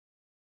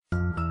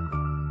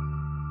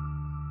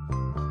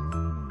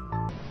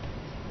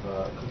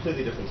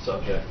completely different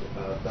subject.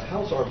 The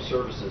House Armed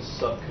Services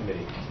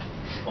Subcommittee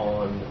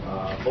on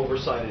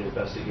Oversight and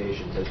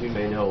Investigations, as we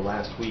may know,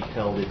 last week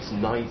held its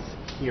 9th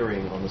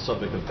hearing on the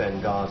subject of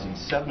Benghazi.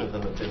 7 of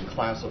them have been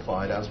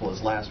classified, as well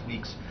as last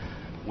week's,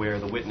 where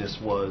the witness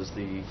was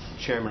the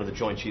chairman of the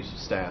Joint Chiefs of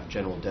Staff,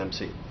 General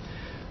Dempsey.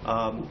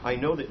 I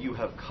know that you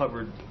have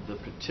covered the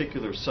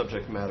particular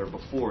subject matter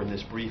before in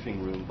this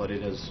briefing room, but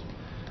it has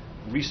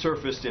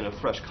resurfaced in a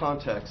fresh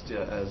context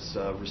as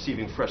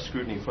receiving fresh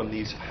scrutiny from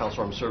these House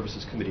Armed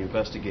Services Committee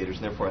investigators,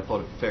 and therefore I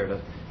thought it fair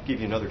to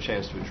give you another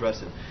chance to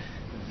address it.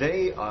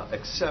 They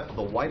accept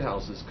the White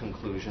House's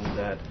conclusion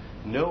that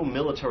no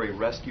military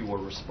rescue or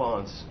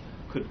response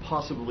could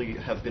possibly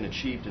have been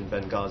achieved in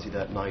Benghazi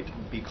that night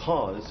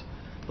because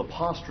the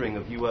posturing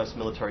of U.S.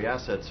 military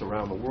assets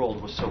around the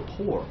world was so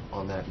poor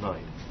on that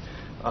night.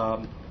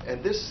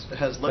 And this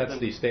has led them...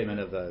 That's the statement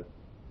of the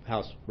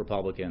House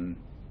Republican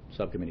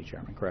Subcommittee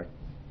Chairman, correct?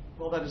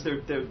 Well, that is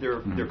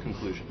their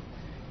conclusion.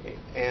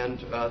 And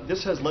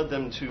this has led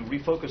them to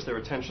refocus their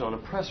attention on a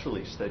press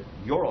release that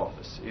your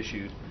office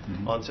issued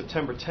on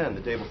September 10,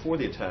 the day before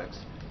the attacks.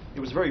 It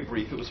was very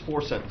brief. It was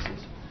 4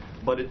 sentences.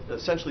 But it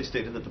essentially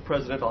stated that the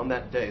President on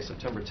that day,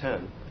 September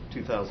 10,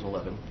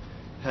 2011,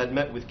 had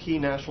met with key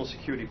national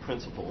security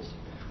principals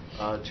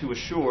to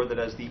assure that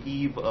as the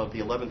eve of the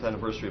 11th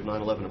anniversary of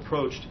 9/11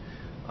 approached,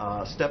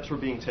 steps were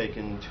being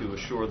taken to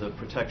assure the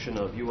protection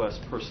of U.S.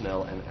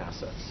 personnel and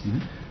assets.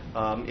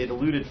 It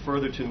alluded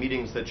further to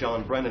meetings that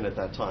John Brennan at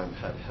that time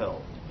had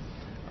held.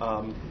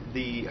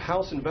 The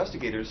House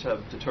investigators have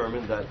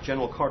determined that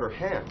General Carter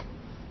Ham,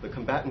 the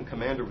combatant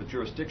commander with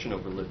jurisdiction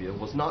over Libya,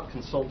 was not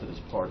consulted as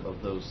part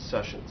of those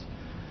sessions.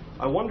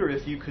 I wonder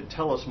if you could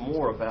tell us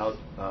more about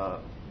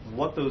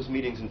what those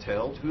meetings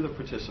entailed, who the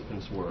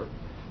participants were,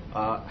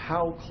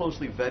 how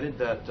closely vetted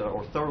that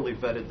or thoroughly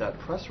vetted that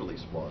press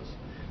release was,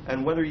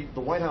 and whether the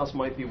White House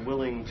might be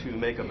willing to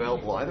make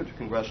available either to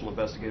congressional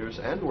investigators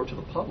and or to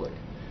the public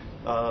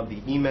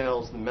the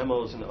emails, the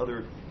memos, and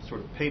other sort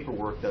of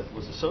paperwork that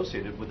was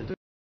associated with the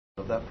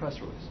of that press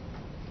release.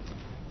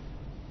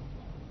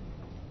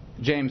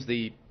 James,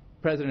 the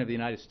President of the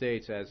United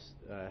States, as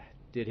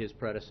did his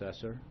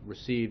predecessor,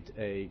 received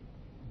a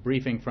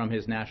briefing from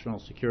his national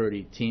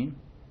security team,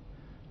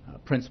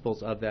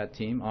 principals of that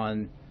team,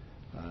 on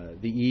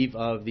the eve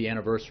of the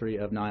anniversary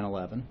of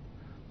 9/11,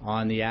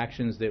 on the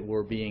actions that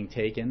were being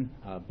taken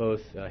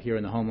both here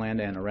in the homeland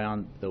and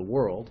around the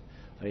world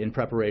in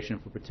preparation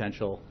for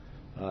potential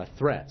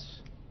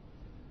threats.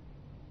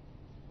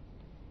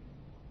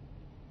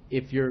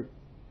 If your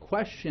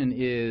question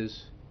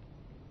is,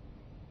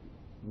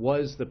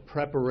 was the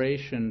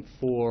preparation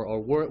for, or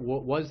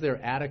was there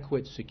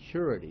adequate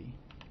security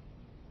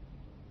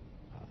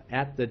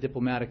at the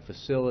diplomatic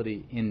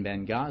facility in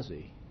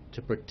Benghazi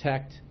to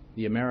protect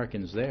the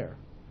Americans there,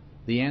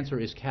 the answer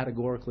is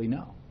categorically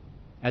no,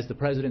 as the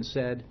President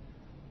said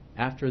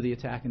after the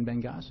attack in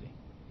Benghazi,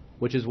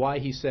 which is why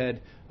he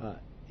said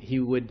he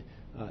would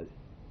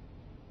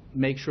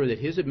make sure that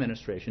his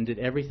administration did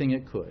everything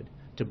it could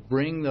to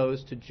bring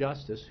those to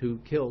justice who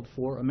killed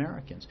 4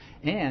 Americans.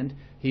 And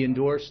he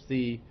endorsed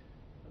the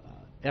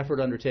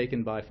effort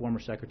undertaken by former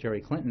Secretary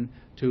Clinton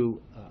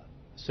to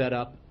set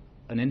up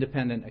an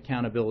independent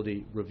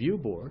accountability review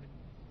board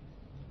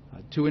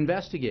to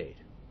investigate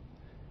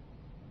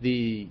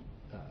the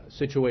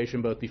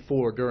situation both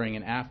before, during,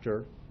 and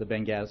after the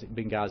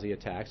Benghazi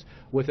attacks,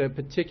 with a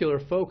particular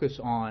focus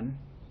on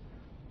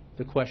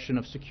the question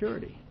of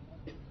security.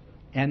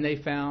 And they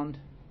found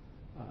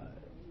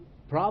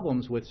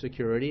problems with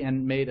security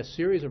and made a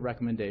series of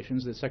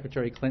recommendations that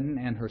Secretary Clinton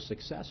and her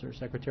successor,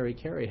 Secretary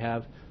Kerry,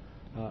 have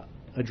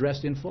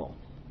addressed in full,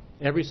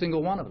 every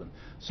single one of them.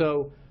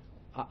 So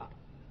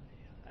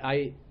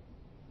I'm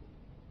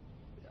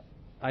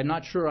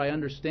not sure I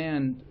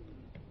understand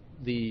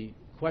the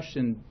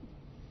question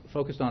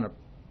focused on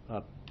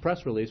a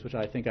press release, which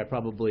I think I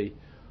probably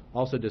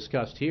also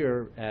discussed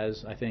here,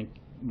 as I think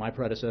my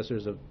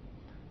predecessors of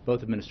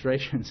both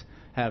administrations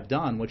have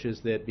done, which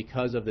is that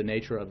because of the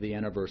nature of the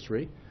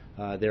anniversary,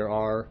 there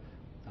are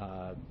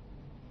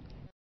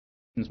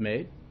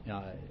made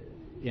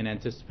in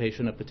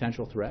anticipation of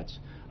potential threats,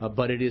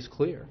 but it is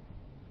clear,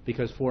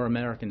 because 4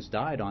 Americans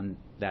died on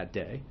that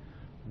day,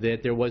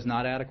 that there was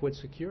not adequate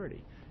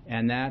security.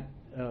 And that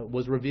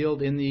was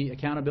revealed in the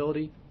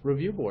Accountability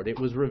Review Board. It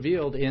was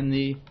revealed in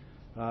the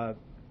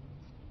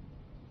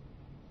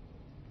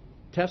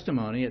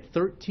testimony at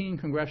 13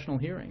 congressional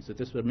hearings that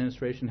this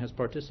administration has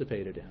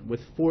participated in, with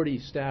 40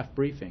 staff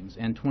briefings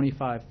and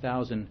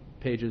 25,000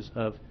 pages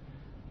of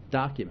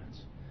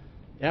documents.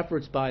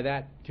 Efforts by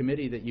that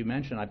committee that you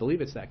mentioned, I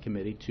believe it's that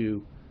committee,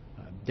 to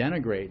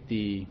denigrate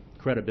the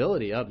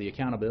credibility of the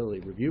Accountability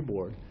Review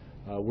Board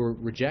were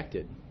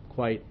rejected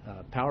quite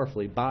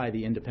powerfully by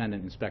the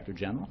independent Inspector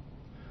General,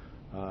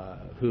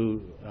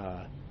 who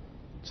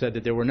said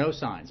that there were no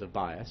signs of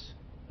bias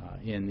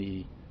in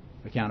the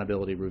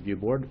Accountability Review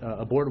Board,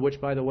 a board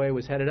which, by the way,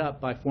 was headed up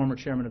by former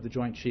Chairman of the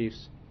Joint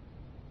Chiefs,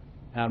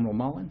 Admiral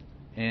Mullen,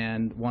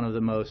 and one of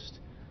the most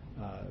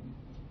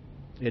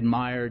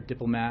admired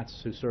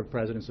diplomats who served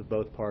presidents of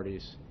both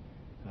parties,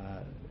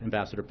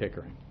 Ambassador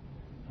Pickering.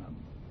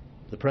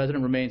 The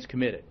President remains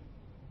committed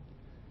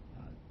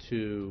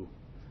to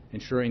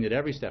ensuring that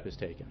every step is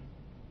taken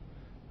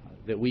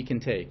that we can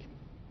take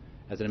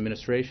as an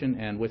administration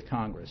and with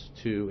Congress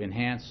to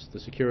enhance the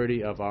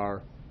security of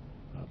our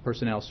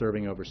personnel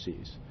serving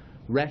overseas,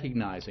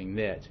 recognizing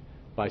that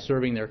by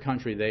serving their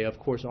country they of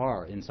course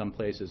are in some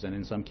places and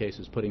in some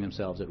cases putting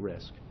themselves at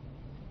risk.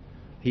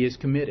 He is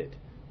committed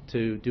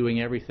to doing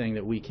everything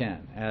that we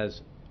can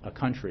as a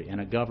country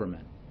and a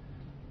government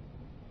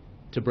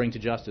to bring to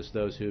justice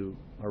those who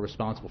are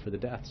responsible for the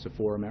deaths of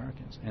 4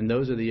 Americans. And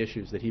those are the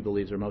issues that he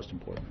believes are most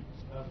important.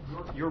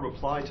 Your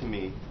reply to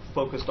me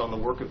focused on the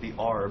work of the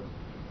ARB,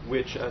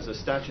 which as a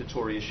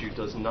statutory issue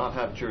does not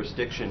have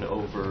jurisdiction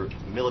over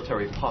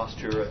military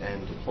posture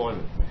and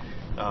deployment.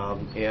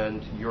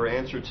 And your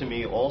answer to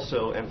me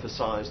also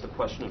emphasized the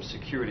question of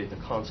security at the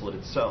consulate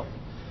itself.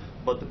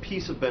 But the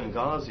piece of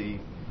Benghazi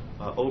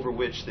over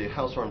which the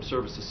House Armed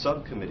Services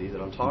Subcommittee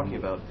that I'm talking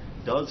about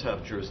does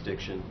have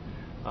jurisdiction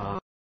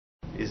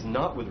is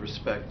not with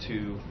respect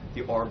to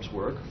the ARB's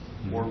work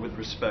or with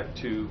respect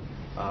to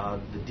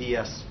the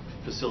DS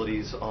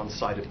facilities on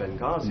site at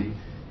Benghazi.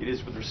 It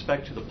is with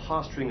respect to the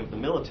posturing of the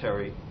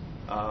military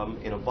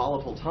in a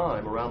volatile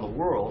time around the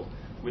world,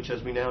 which,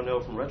 as we now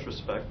know from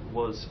retrospect,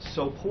 was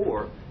so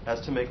poor as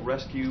to make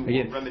rescue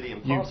or remedy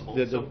impossible.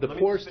 The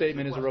poor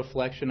statement is a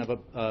reflection of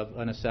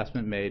an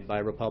assessment made by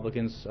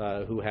Republicans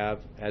who have,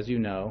 as you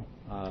know,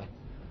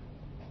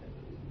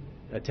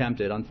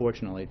 attempted,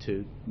 unfortunately,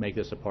 to make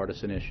this a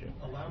partisan issue.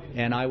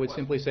 And I would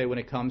simply say when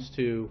it comes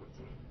to,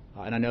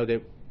 and I know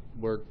that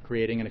we're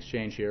creating an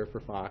exchange here for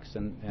Fox,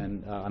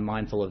 and I'm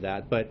mindful of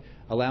that, but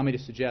allow me to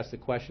suggest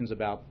that questions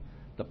about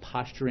the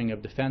posturing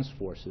of defense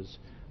forces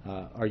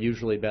are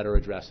usually better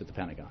addressed at the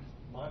Pentagon.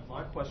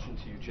 My question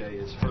to you, Jay,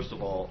 is first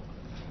of all,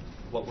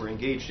 what we're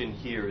engaged in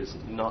here is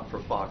not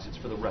for Fox, it's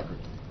for the record.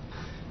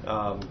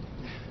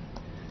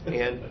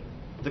 And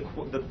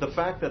the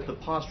fact that the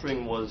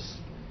posturing was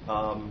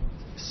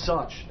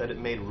such that it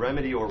made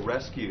remedy or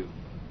rescue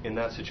in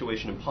that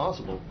situation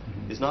impossible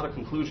is not a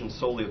conclusion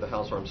solely of the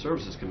House Armed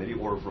Services Committee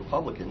or of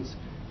Republicans.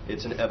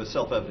 It's a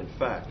self-evident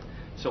fact.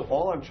 So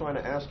all I'm trying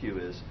to ask you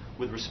is,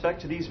 with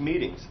respect to these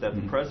meetings that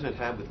the President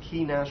had with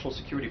key national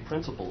security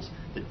principals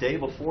the day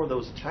before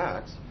those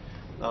attacks,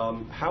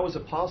 how is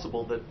it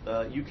possible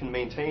that you can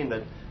maintain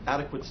that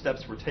adequate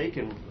steps were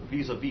taken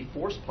vis-a-vis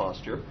force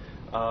posture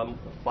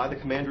by the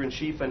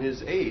Commander-in-Chief and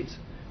his aides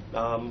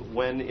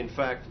when, in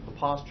fact, the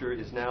posture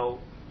is now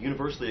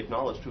universally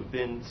acknowledged to have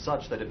been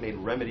such that it made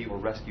remedy or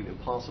rescue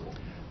impossible?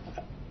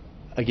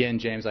 Again,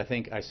 James, I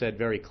think I said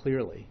very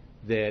clearly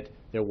that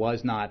there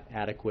was not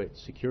adequate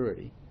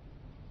security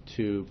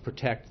to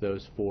protect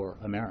those 4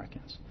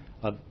 Americans.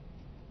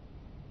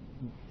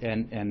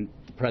 And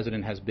the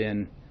President has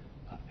been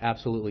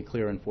absolutely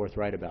clear and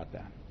forthright about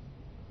that,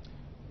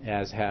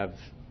 as have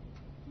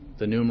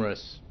the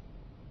numerous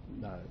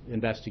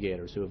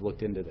investigators who have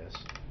looked into this,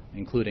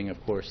 including,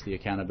 of course, the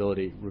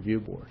Accountability Review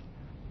Board.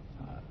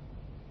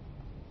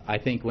 I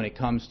think when it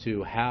comes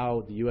to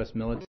how the U.S.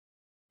 military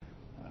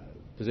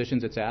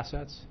positions its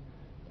assets,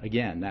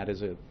 again, that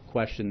is a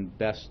question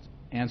best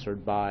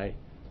answered by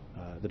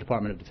the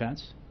Department of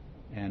Defense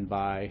and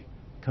by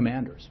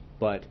commanders.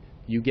 But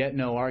you get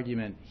no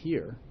argument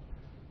here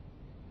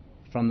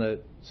from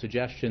the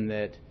suggestion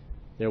that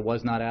there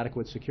was not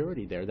adequate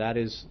security there. That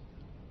is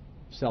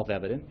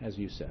self-evident, as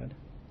you said.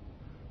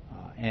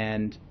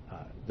 And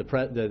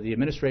the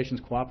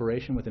administration's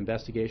cooperation with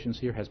investigations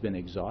here has been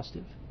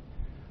exhaustive.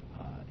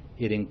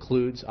 It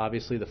includes,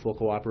 obviously, the full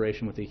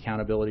cooperation with the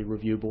Accountability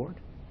Review Board,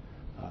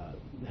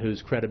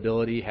 whose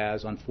credibility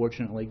has,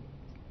 unfortunately,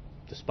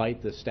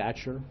 despite the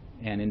stature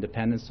and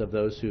independence of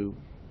those who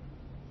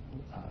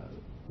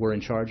were in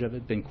charge of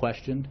it, been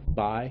questioned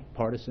by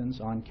partisans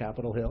on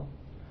Capitol Hill.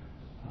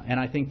 And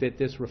I think that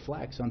this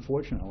reflects,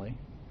 unfortunately,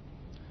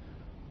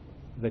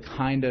 the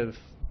kind of,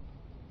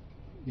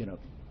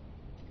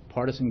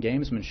 partisan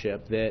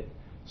gamesmanship that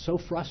so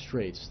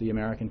frustrates the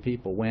American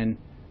people when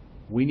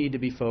we need to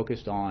be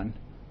focused on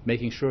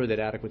making sure that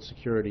adequate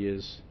security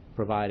is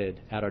provided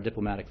at our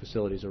diplomatic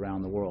facilities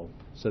around the world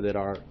so that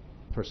our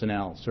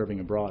personnel serving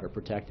abroad are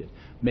protected,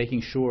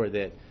 making sure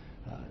that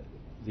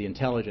the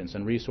intelligence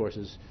and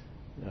resources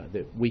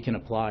that we can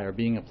apply are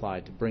being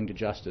applied to bring to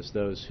justice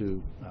those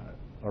who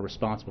are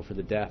responsible for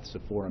the deaths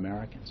of 4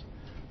 Americans,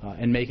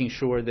 and making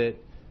sure that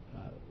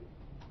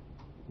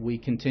we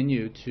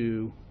continue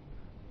to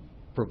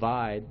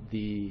provide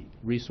the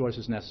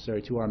resources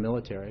necessary to our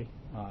military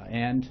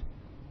and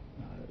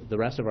the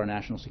rest of our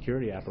national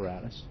security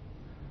apparatus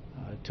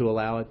to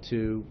allow it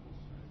to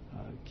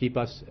keep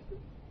us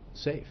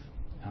safe.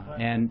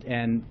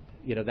 And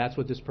that's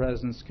what this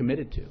President's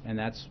committed to, and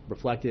that's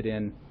reflected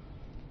in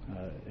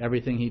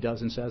everything he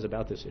does and says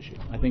about this issue.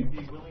 I think. Would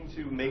you be willing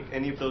to make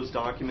any of those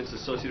documents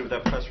associated with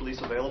that press release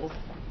available,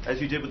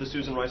 as you did with the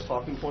Susan Rice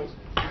talking points?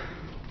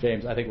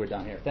 James, I think we're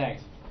done here.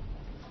 Thanks.